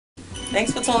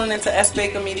Thanks for tuning into S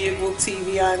Baker Media Group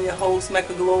TV. I'm your host,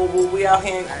 Mecca Global. We out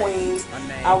here in Queens,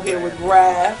 out here with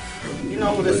Graf. You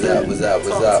know what this is. What's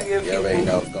up? You already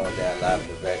know it's going down live in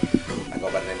the back. I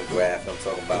go by the name of Graf. I'm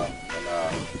talking about,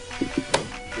 and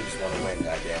we just want to win,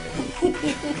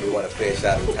 goddammit. We want a fair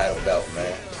shot at the title belt,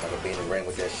 man. I'm gonna be in the ring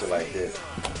with that shit like this.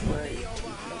 Right. You know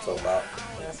what I'm talking about?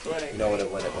 That's right. You know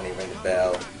when they ring the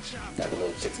bell, got the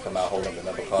little chicks come out holding the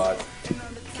number cards.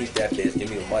 Keep that bitch. Give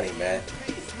me the money, man.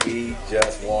 We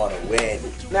just want to win.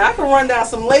 Now I can run down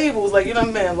some labels, like, you know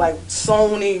what I mean, like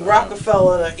Sony,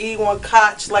 Rockefeller, the E1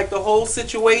 Koch, like the whole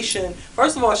situation.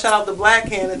 First of all, shout out to Black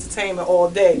Hand Entertainment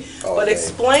all day. But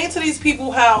explain to these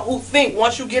people who think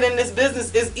once you get in this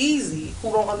business it's easy,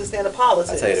 who don't understand the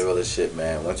politics. I tell you the realest shit,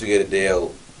 man. Once you get a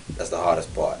deal, that's the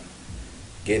hardest part.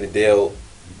 Getting a deal,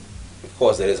 of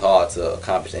course, it is hard to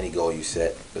accomplish any goal you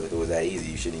set. Because if it was that easy,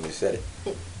 you shouldn't even set it.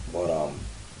 But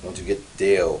once you get the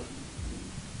deal,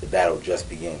 the battle just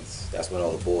begins. That's when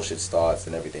all the bullshit starts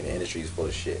and everything. The industry is full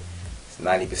of shit. It's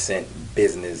 90%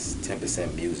 business,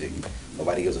 10% music.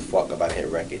 Nobody gives a fuck about a hit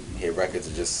record. Hit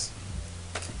records are just,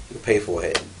 you can pay for a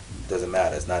hit. It doesn't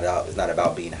matter. It's not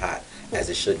about being hot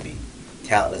as it should be.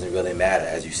 Talent doesn't really matter,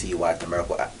 as you see watching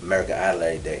American Idol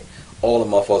every day. All the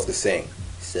motherfuckers can sing.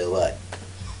 So what?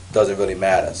 Doesn't really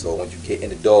matter. So once you get in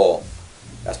the door,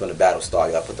 that's when the battle starts.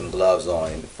 You gotta put them gloves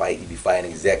on and fight. You be fighting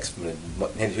execs from the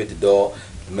minute you hit the door.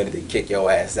 The minute they kick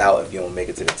your ass out if you don't make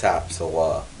it to the top.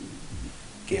 So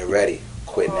get ready.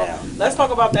 Quit now. Let's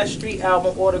talk about that street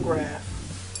album,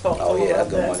 Autograph. Oh yeah, that's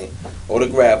good money.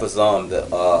 Autograph was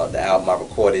the album I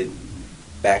recorded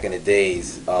back in the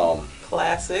days.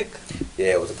 Classic.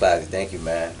 Yeah, it was a classic. Thank you,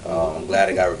 man. I'm glad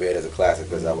it got revered as a classic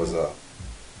because that was a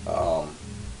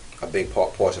big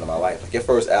portion of my life. Like your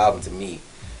first album to me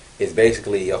is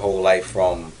basically your whole life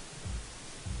from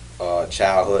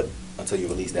childhood until you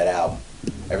release that album.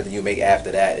 Everything you make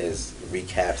after that is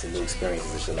recaps and new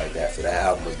experiences and shit like that. So that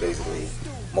album was basically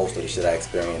most of the shit I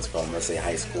experienced from, let's say,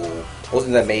 high school. Most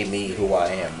of that made me who I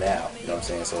am now. You know what I'm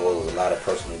saying? So it was a lot of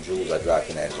personal jewels I dropped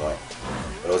in that joint.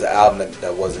 But it was an album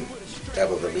that wasn't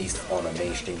ever released on a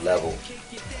mainstream level.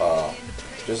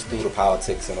 Just through the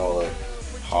politics and all the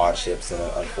hardships and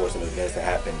unfortunate events that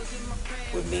happened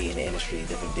with me in the industry,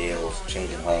 different deals,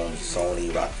 changing homes,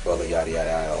 Sony, Rockefeller, yada yada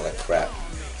yada, all that crap.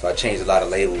 So I changed a lot of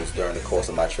labels during the course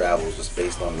of my travels just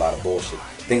based on a lot of bullshit.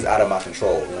 Things out of my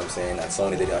control, you know what I'm saying? At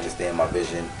Sony, they didn't understand my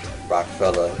vision.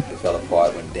 Rockefeller, it fell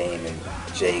apart when Dame and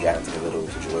Jay got into the little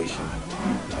situation.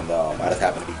 And I just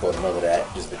happened to be caught in the middle of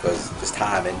that just because, just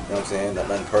timing, you know what I'm saying?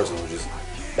 Nothing personal, just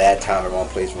bad timing, wrong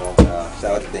place, wrong time.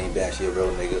 Shout out to Dame Dash, he a real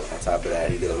nigga. On top of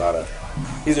that, he's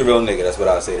a real nigga, that's what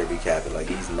I would say to recap it. Like,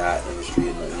 he's not in the street,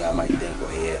 you know, I might think or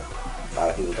hear. A lot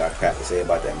of people got crap to say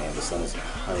about that man, but son is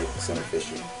 100%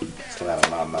 official. It's coming out of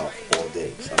my mouth all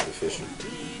day. Son is official.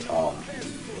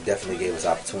 He definitely gave us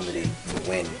opportunity to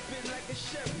win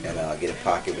and get a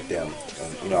pocket with them.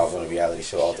 And, you know, I was on a reality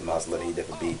show, Ultimate House, he did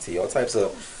for BT, all types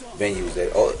of venues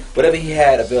that, whatever he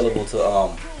had available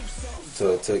to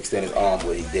extend his arm,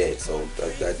 what he did. So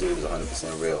that dude is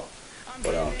 100% real.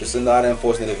 But just a lot of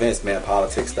unfortunate events, man.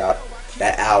 Politics stopped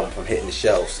that album from hitting the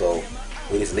shelf. So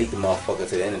we just leaked the motherfucker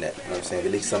to the internet. You know what I'm saying? We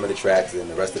leaked some of the tracks and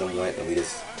the rest of them went, and we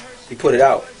put it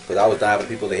out. Because I was dying for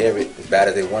people to hear it as bad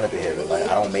as they wanted to hear it. Like,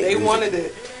 I don't make music. Wanted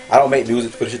it. I don't make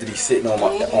music for the shit to be sitting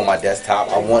on my desktop.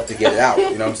 I want to get it out.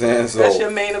 You know what I'm saying? So that's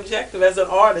your main objective as an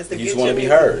artist. You just want to be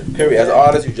heard. Period. As an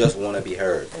artist, you just want to be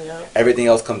heard. Yeah. Everything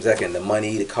else comes second. The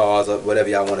money, the cars, whatever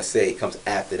y'all want to say comes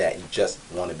after that. You just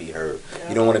want to be heard. Yeah.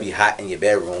 You don't want to be hot in your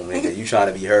bedroom, nigga. You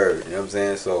trying to be heard. You know what I'm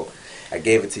saying? So I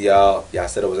gave it to y'all. Y'all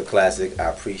said it was a classic. I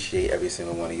appreciate every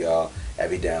single one of y'all.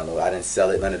 Every download. I didn't sell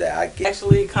it. None of that.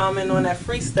 Actually comment on that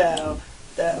freestyle.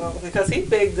 Because he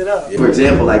bigged it up. For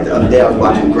example, like the other day I was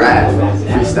watching Graf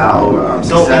freestyle over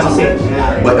Successful.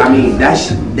 But I mean,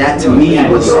 that to me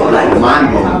was like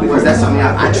mind-blowing because that's something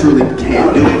I truly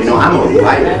can't do. You know, I'm a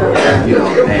writer, you know,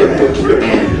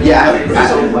 and yeah,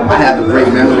 I have a great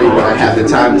memory, but I have the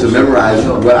time to memorize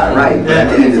what I write. But at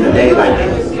the end of the day,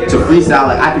 like, to freestyle,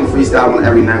 like I can freestyle on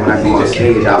every night when I go on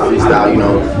stage. I'll freestyle, you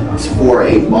know, 4 or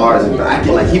 8 bars, and I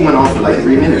can, like, he went on for like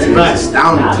 3 minutes, and it was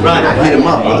astounding to me. And I hit him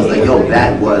up. I was like, yo,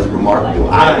 that was remarkable.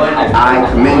 I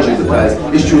commend you because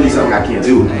it's truly something I can't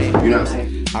do. You know what I'm saying?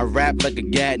 I rap like a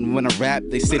gat, and when I rap,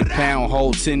 they say the pound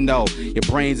hold 10 though. Your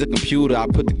brain's a computer, I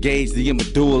put the gauge to your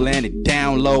medulla and it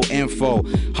down low info.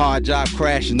 Hard drive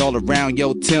crashing all around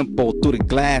your tempo, through the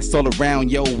glass all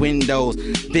around your windows.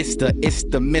 Vista, it's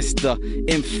the Mr.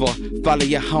 Info. Follow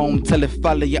your home, tell it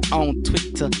follow your own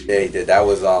Twitter. Yeah, he did. That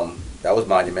was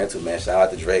monumental, man. Shout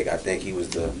out to Drake. I think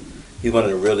he's one of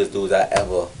the realest dudes I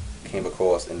ever came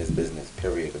across in this business,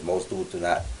 period. Because most dudes people do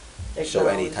not show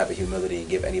any type of humility and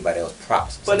give anybody else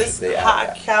props. But it's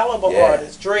high caliber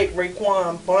artists. Drake,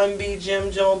 Raekwon, Bun B,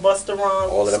 Jim Jones, Busta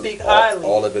Rhymes speak highly.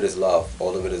 All of it is love.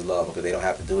 All of it is love because they don't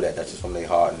have to do that. That's just from their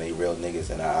heart and they real niggas.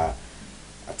 And I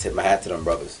tip my hat to them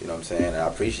brothers. You know what I'm saying? And I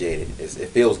appreciate it. It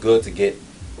feels good to get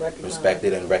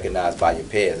respected and recognized by your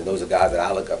peers. And those are guys that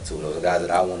I look up to. Those are guys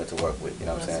that I wanted to work with. You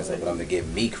know what I'm saying? So for them to give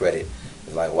me credit,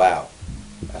 it's like, wow,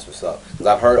 that's what's up. Because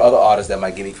I've heard other artists that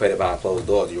might give me credit behind closed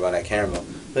doors. You run that camera.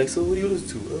 Like, so what do you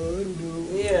listen to? I don't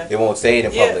know. Yeah. They won't say it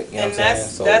in public. You know what I'm saying?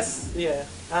 So that's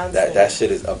I understand. That shit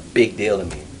is a big deal to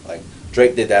me. Like,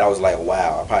 Drake did that. I was like,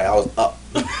 wow. I was up.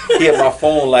 He had my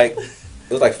phone like,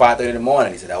 it was like 5:30 in the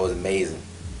morning. He said, that was amazing.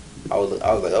 I was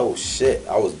like, oh shit.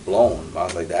 I was blown. I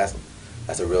was like, that's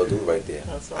a real dude right there.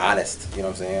 Right. Honest. You know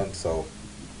what I'm saying? So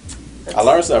I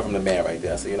learned something from the man right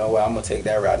there. So you know what? I'm gonna take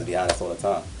that route to be honest all the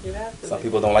time. You have to. Some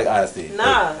people don't like honesty.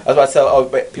 Nah. That's what I tell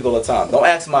people all the time. Don't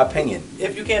ask my opinion.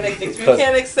 If you can't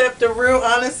accept the real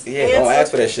honest answer. Don't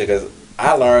ask for that shit because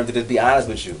I learned to just be honest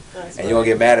with you. That's and you don't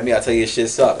get mad at me. I tell you shit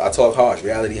sucks. I talk harsh.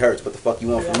 Reality hurts. What the fuck you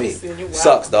want from me?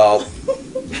 Sucks, dog.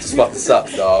 Just fucking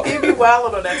sucks, dog. You be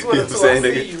wilding on that Twitter too. I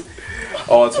see you.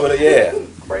 On Twitter, yeah.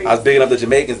 Crazy. I was bigging up the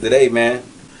Jamaicans today, man.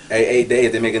 Every 8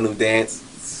 days they make a new dance.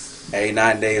 Every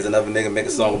 9 days another nigga make a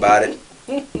song about it.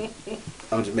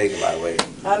 I'm Jamaican, by the way.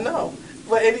 I know.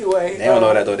 But anyway. They don't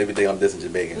know that though. They be thinking I'm dissing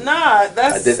Jamaican. Nah,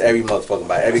 that's... I diss every motherfucking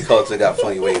body. Every culture got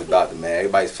funny ways about them, man.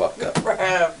 Everybody's fucked up.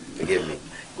 Grab. Forgive me.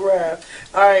 Grab.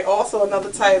 Alright, also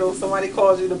another title. Somebody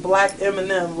calls you the Black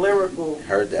Eminem, lyrical.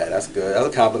 Heard that. That's good. That's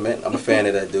a compliment. I'm a fan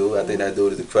of that dude. I think that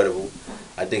dude is incredible.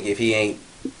 I think if he ain't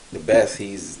the best,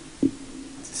 he's the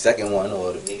second one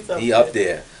or he up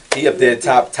there. He up there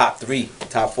top 3,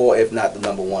 top 4, if not the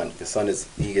number 1. The son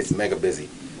he gets mega busy.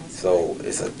 So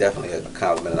it's definitely a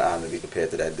compliment and an honor to be compared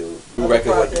to that dude. New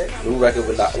record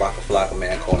with Waka Flocka,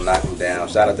 man, called Knock Him Down.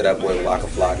 Shout out to that boy Waka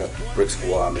Flocka, Brick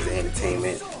Squad, Mr.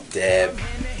 Entertainment, Deb,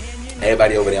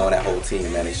 everybody over there on that whole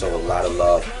team, man. They show a lot of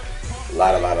love, a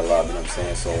lot of love, you know what I'm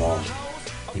saying? So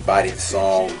he bodied the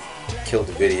song, killed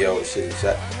the video, shit.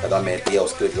 That's our man Theo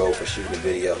Skudrow for shooting the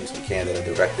video. He's from Canada,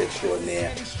 director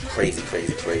extraordinaire. Crazy,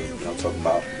 you know what I'm talking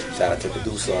about. Shout out to the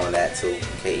producer on that too,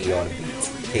 KE on the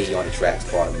beats, KE on the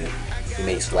tracks, pardon me. He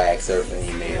made Swag Surfing,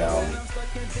 he made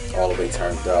All the Way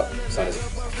Turned Up. Son is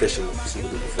official, super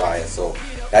duper flyer. So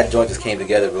that joint just came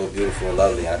together real beautiful and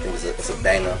lovely, and I think it's a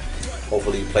banger.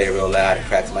 Hopefully you play it real loud and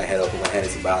cracks my head up with a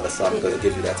Hennessy bottle or something because it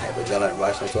gives you that type of adrenaline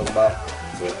rush I'm talking about.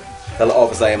 So tell the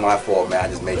officer ain't my fault, man. I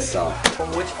just made the song. From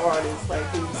which artist, like,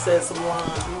 who said some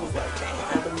lines, he was like, damn, I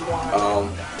have to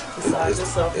rewind. Besides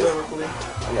yourself lyrically.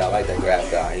 Yeah, I like that graph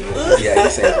guy.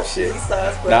 He's saying some shit.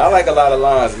 Now, I like a lot of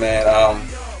lines, man.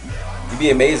 You'd be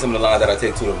amazed some of the lines that I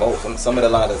take to the most. Some of the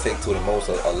lines I take to the most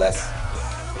are less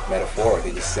metaphoric.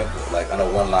 They're just simple. Like, I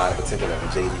know one line in particular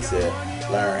when Jay-Z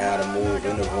said, learn how to move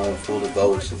in a room full of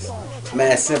vultures. It's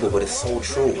mad simple, but it's so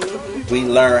true. We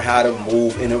learn how to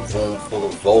move in a room full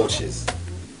of vultures.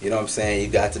 You know what I'm saying? You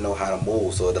got to know how to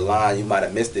move. So the line, you might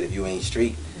have missed it if you ain't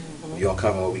street. You don't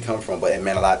come from where we come from. But it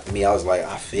meant a lot to me. I was like,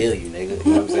 I feel you, nigga.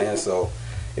 You know what I'm saying? So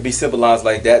it'd be simple lines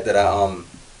like that that I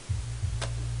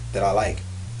like.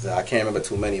 So I can't remember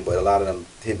too many, but a lot of them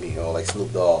hit me. You know, like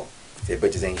Snoop Dogg said,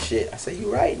 bitches ain't shit. I said,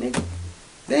 you right, nigga.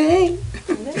 They ain't.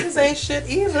 Niggas ain't shit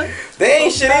either. They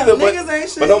ain't shit either, niggas ain't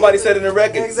shit but nobody said in the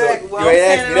record. Exactly. So you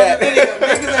ain't asked me that.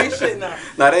 Niggas ain't shit now.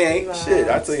 Nah, they ain't shit.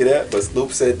 I tell you that. But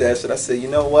Snoop said that shit. I said, you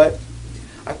know what?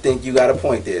 I think you got a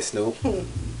point there, Snoop.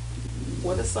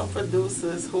 What are some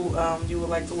producers who you would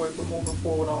like to work with moving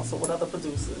forward also? What other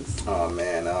producers? Oh,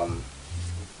 man.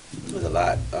 There's a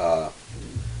lot.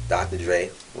 Dr.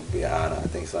 Dre would be an honor. I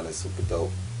think son is super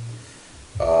dope.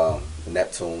 The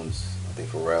Neptunes, I think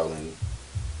Pharrell and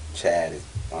Chad is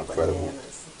incredible.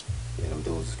 Yeah, them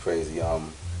dudes is crazy. You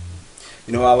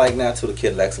know who I like now too? The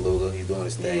kid Lex Luger. He's doing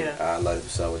his thing. Yeah. I love the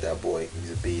son with that boy.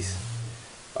 He's a beast.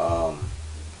 Of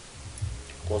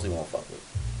course he won't fuck with.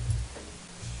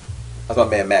 That's my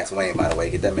man Max Wayne, by the way.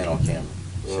 Get that man on camera.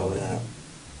 Show it out.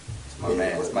 It's my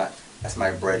man. That's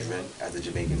my brethren, as the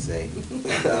Jamaicans say.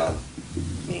 And,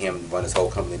 me and him run this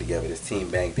whole company together, this team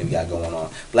bang thing we got going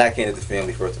on. Black Hand is the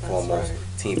family first and foremost. Right.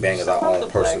 Team Bang is our own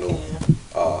personal.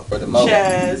 For the mother,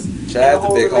 Chaz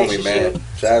the big homie, man.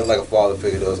 Chaz is like a father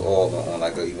figure to us all on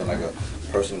even a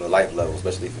personal life level,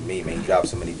 especially for me, man. He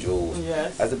drops so many jewels.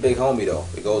 Yes. That's a big homie though.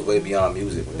 It goes way beyond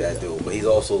music with that dude. But he's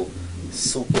also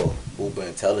super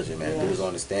intelligent, man. Dudes don't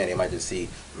understand. They might just see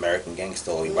American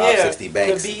Gangster, he robbed 60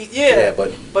 banks.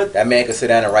 But that man can sit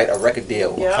down and write a record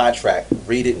deal, a contract,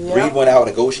 read it, read one out,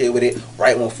 negotiate with it,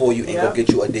 write one for you, and go get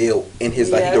you a deal in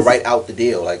his, like, he can write out the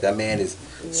deal. Like, that man is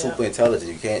super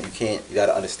intelligent. You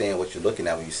gotta understand what you're looking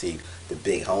at when you see the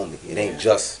big homie. It ain't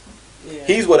just. Yeah.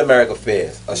 He's what America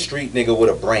fears. A street nigga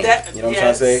with a brain. You know what I'm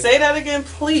trying to say? Say that again,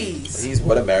 please. He's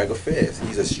what America fears.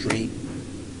 He's a street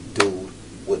dude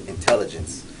with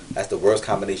intelligence. That's the worst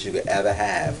combination you could ever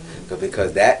have.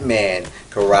 Because that man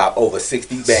can rob over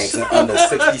 60 banks in under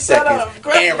 60 seconds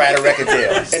and write a record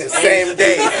deal in the same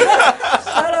day.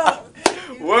 Shut up.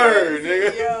 Word,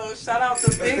 nigga. Yo, shout out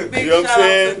to big you know shout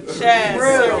out to Chad.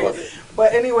 Really.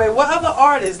 But anyway, what other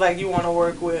artists like you want to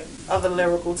work with? Other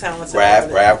lyrical talented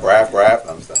artists? Rap.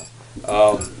 I'm sorry.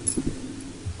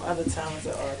 What other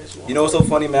talented artists you know what's so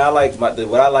funny, man? I like what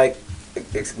I like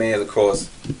expands across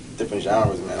different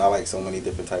genres, man. I like so many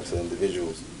different types of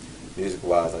individuals,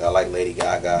 music-wise. Like I like Lady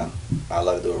Gaga. I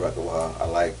love to do a record with her. I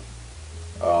like,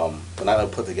 but not to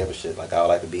put together shit. Like I would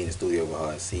like to be in the studio with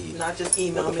her and see. Not just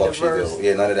email me the verse.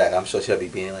 Yeah, none of that. I'm sure she'll be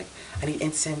being like, I need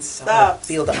incense. Stop. I want to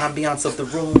feel the ambiance of the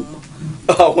room.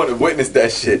 I want to witness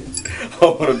that shit. I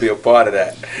want to be a part of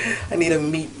that. I need a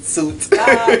meat suit.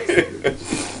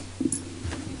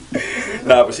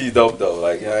 Nah, but she's dope though.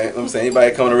 Like, you know what I'm saying?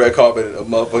 Anybody come on the red carpet, a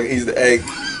motherfucker eats the egg.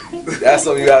 That's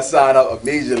something you gotta sign up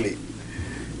immediately.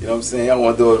 You know what I'm saying? I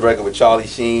want to do a record with Charlie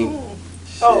Sheen.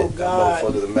 Shit, oh God, that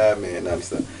motherfucker's a madman.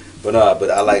 Nah,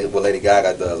 but I like what Lady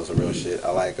Gaga does with some real shit.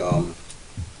 I like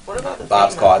what about the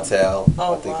Bob's female? Cartel.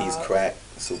 Oh, I think wow. he's crack,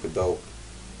 super dope.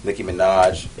 Nicki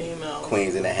Minaj, female.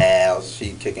 Queens in the house.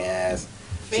 She kicking ass.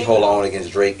 She hold on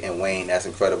against Drake and Wayne. That's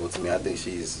incredible to me. I think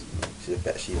she's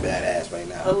badass right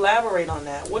now. Elaborate on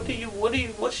that.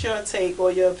 What's your take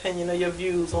or your opinion or your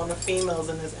views on the females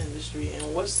in this industry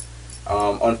and what's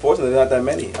unfortunately not that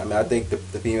many. I mean, I think the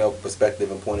female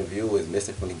perspective and point of view is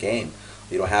missing from the game.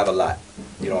 You don't have a lot.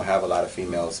 You don't have a lot of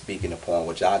females speaking upon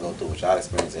what y'all go through, what y'all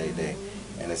experience every day.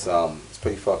 And it's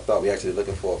pretty fucked up. We actually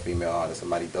looking for a female artist,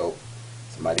 somebody dope,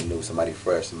 somebody new, somebody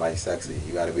fresh, somebody sexy.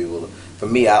 You gotta be able to, for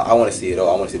me, I wanna see it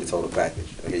all. I wanna see the total package.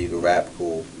 Okay, you can rap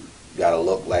cool. You gotta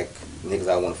look like niggas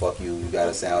I wanna fuck you. You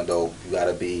gotta sound dope. You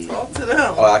gotta be. Talk to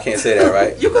them. Oh, I can't say that,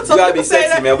 right? You can talk. You gotta be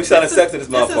sexy, man. We selling sex in this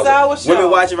motherfucker. This is our show. Women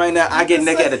watching right now, I get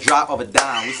naked at the drop of a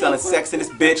dime. We selling sex in this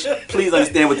bitch. Please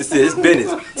understand what this is. It's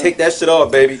business. Take that shit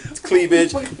off, baby. It's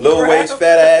cleavage, low waist,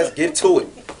 fat ass. Get to it.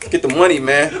 Get the money,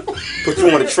 man. Put you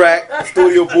on the track,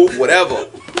 studio booth, whatever.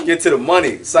 Get to the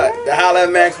money. Holla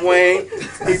at Max Wayne.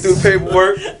 He do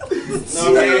paperwork. You know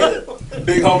what I mean?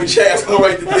 Big homie Chad's gonna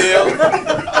write the deal.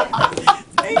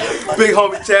 Big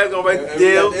homie Chad's gonna write the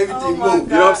deal. Everything move. You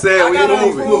know what I'm saying? We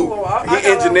moving. He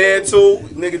engineered too.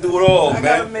 Nigga do it all,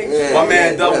 man. My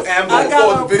man double amber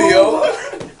for the video.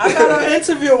 I gotta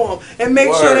interview them and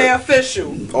make sure they're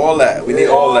official. All that. We need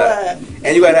all that.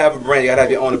 And you gotta have a brand. You gotta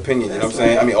have your own opinion. You know what I'm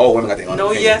saying? I mean, all women got their own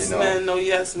opinion. Yes, man. No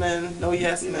yes, man. No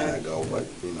yes, man. Yeah, I go, but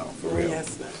you know, for real.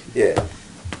 Yes, man. Yeah.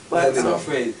 But I'm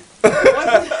afraid.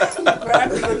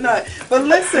 Grab is a nut. But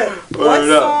listen,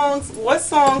 what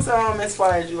songs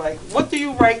inspired you? Like, what do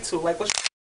you write to? Like, what?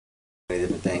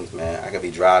 Different things, man. I could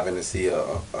be driving to see a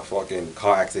fucking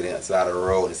car accident on the side of the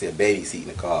road and see a baby seat in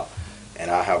the car, and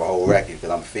I have a whole record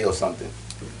because I'm feel something.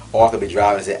 Or I could be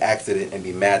driving to see an accident and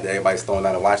be mad that everybody's throwing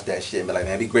down to watch that shit and be like,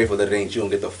 man, be grateful that it ain't you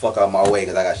and get the fuck out of my way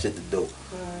because I got shit to do. Right.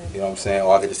 You know what I'm saying?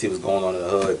 Or I could just see what's going on in the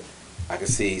hood. I could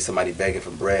see somebody begging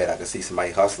for bread. I could see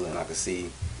somebody hustling.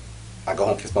 I go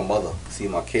home kiss my mother, see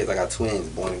my kids. I got twins,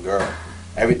 boy and girl.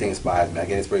 Everything inspires me. I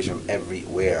get inspiration from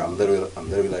everywhere. I'm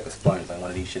literally like a sponge, like one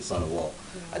of these shits on the wall.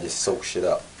 I just soak shit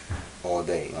up all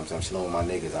day. You know what I'm saying? I'm chilling with my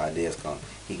niggas. Ideas come.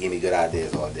 He gave me good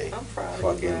ideas all day. I'm proud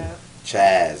fucking of you,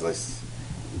 Chaz.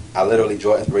 I literally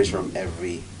draw inspiration from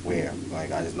everywhere.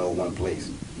 Like I just know one place.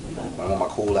 When I'm on my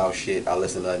cool out shit, I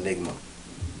listen to Enigma.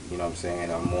 You know what I'm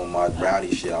saying? I'm on my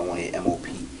rowdy shit. I want to hear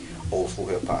M.O.P. Old school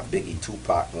hip hop, Biggie,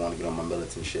 Tupac. I want to get on my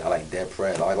militant shit. I like Dead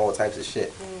Prez. I like all types of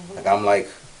shit. Like I'm like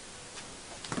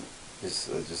just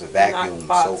a vacuum,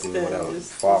 soaking whatever.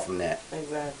 Far from that.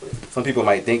 Exactly. Some people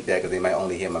might think that because they might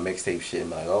only hear my mixtape shit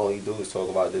and be like, all you do is talk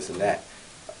about this and that,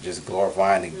 just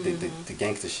glorifying the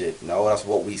gangster shit. No, that's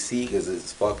what we see because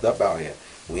it's fucked up out here.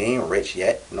 We ain't rich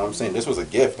yet. You know what I'm saying? This was a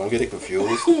gift. Don't get it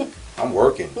confused. I'm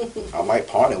working. I might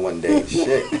pawn it one day.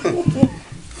 Shit.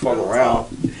 Fuck around.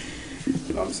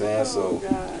 You know what I'm saying? Oh,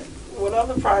 God. What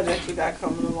other projects you got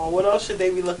coming along? What else should they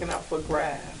be looking out for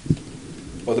Graph?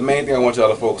 Well, the main thing I want y'all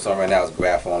to focus on right now is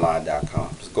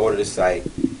grapfonline.com. Just go to the site,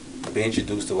 be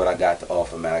introduced to what I got to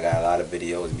offer, man. I got a lot of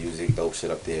videos, music, dope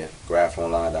shit up there.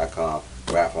 Grapfonline.com,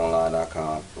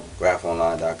 grapfonline.com,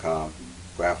 grapfonline.com,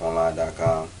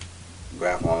 grapfonline.com,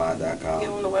 grapfonline.com. Get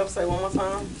on the website one more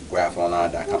time.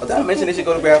 Grapfonline.com. Did I mention they should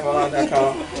go to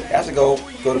grapfonline.com? Y'all should go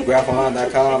to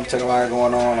grapfonline.com, check out what's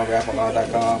going on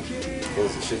grapfonline.com.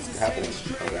 cause shit's happening.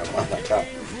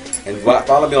 And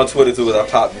follow me on Twitter too, because I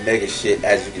pop mega shit,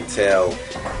 as you can tell,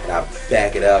 and I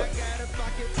back it up.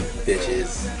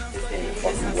 Bitches in the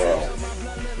fucking world.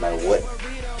 No matter what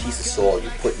piece of soil you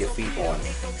put your feet on,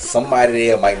 somebody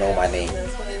there might know my name.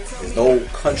 There's no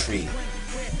country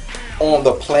on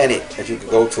the planet that you could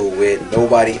go to where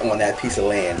nobody on that piece of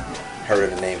land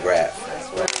heard of the name Graf.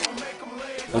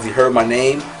 Once he heard my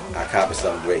name, I copied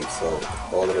something great. So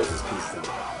all of those is peace to me.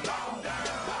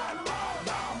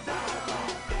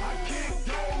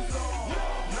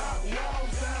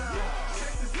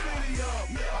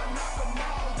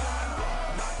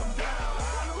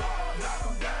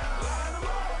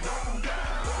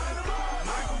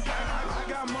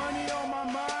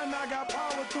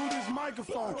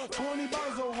 Microphone, 20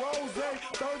 bottles of rose,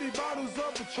 30 bottles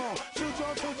of Patron. Shoot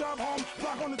your two job home,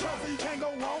 block on the top so you can't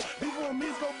go wrong. People with me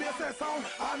go bitch that song.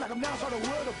 I knock them down, try to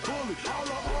with a bully. All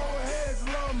the old heads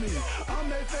love me. I'm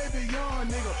their favorite young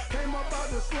nigga. Came up out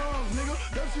the slums, nigga.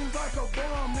 Them shoes like a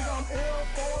bum, nigga.